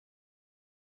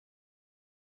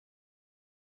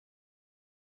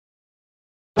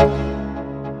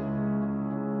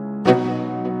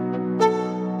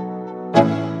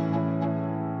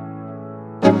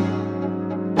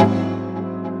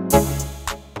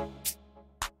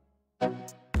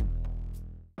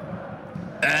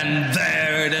And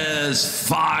there it is,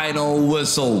 final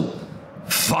whistle.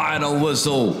 Final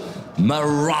whistle.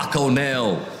 Morocco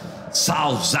 0,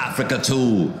 South Africa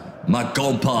 2.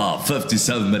 Magompa,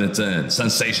 57 minutes in,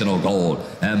 sensational goal.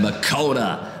 And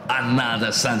Makona,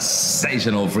 another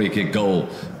sensational free kick goal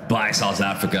by South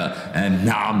Africa. And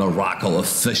now Morocco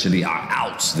officially are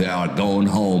out. They are going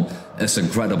home. It's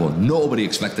incredible. Nobody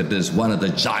expected this. One of the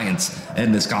giants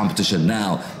in this competition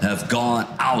now have gone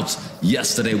out.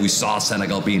 Yesterday we saw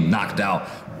Senegal being knocked out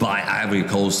by Ivory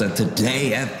Coast, and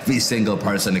today every single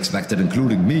person expected,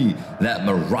 including me, that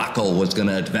Morocco was going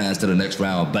to advance to the next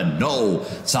round. But no,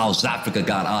 South Africa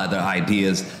got other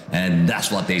ideas, and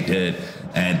that's what they did.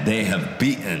 And they have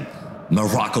beaten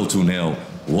Morocco 2-0.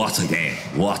 What a game.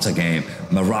 What a game.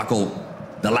 Morocco,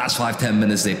 the last 5-10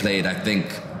 minutes they played, I think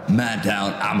man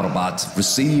down Amrabat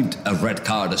received a red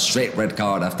card, a straight red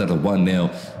card after the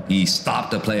 1-0. He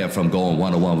stopped the player from going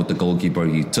one-on-one with the goalkeeper.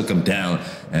 He took him down,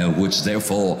 which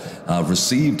therefore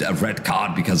received a red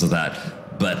card because of that.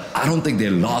 But I don't think they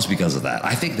lost because of that.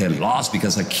 I think they lost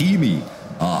because Hakimi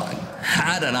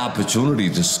had an opportunity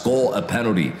to score a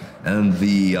penalty in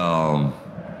the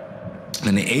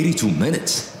 82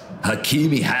 minutes.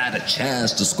 Hakimi had a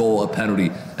chance to score a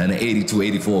penalty in the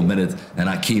 82-84 minutes, and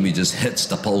Hakimi just hits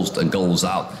the post and goes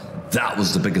out. That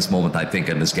was the biggest moment, I think,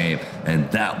 in this game.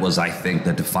 And that was, I think,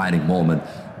 the defining moment.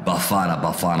 Bafana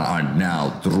Bafana are now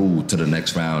through to the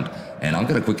next round. And I'm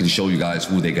going to quickly show you guys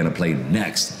who they're going to play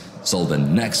next. So the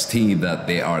next team that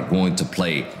they are going to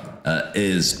play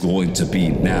is going to be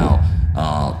now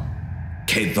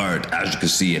Cape Verde. As you can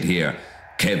see it here,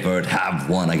 Cape Verde have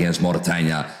won against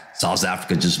Mauritania. South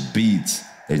Africa just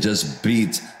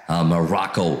beat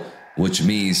Morocco, which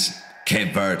means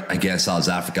Cape Verde against South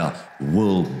Africa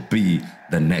will be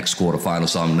the next quarterfinal.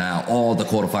 So now all the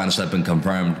quarterfinals have been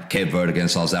confirmed. Cape Verde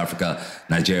against South Africa,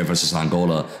 Nigeria versus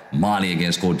Angola, Mali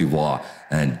against Cote d'Ivoire,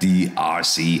 and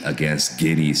DRC against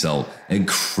Guinea. So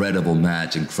incredible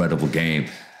match, incredible game.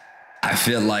 I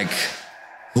feel like,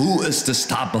 who is to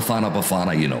stop Bafana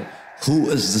Bafana, you know? Who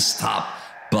is to stop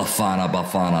Bafana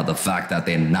Bafana? The fact that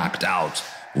they knocked out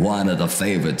one of the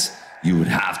favorites. You would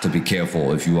have to be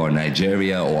careful. If you are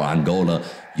Nigeria or Angola,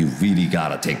 you really got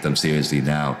to take them seriously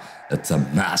now. It's a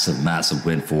massive, massive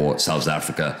win for South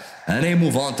Africa. And they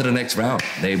move on to the next round.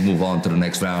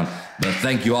 But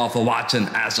thank you all for watching.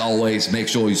 As always, make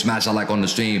sure you smash that like on the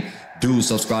stream. Do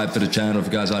subscribe to the channel. If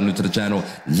you guys are new to the channel,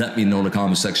 let me know in the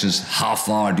comment sections, how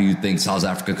far do you think South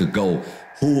Africa could go?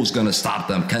 Who's going to stop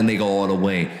them? Can they go all the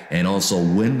way and also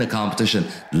win the competition?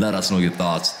 Let us know your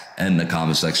thoughts in the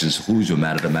comment sections. Who's your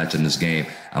man of the match in this game?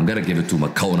 I'm going to give it to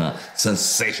Makona.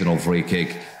 Sensational free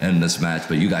kick in this match.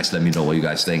 But you guys let me know what you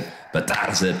guys think. But that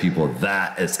is it, people.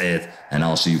 That is it. And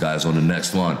I'll see you guys on the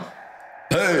next one.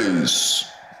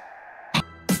 Peace.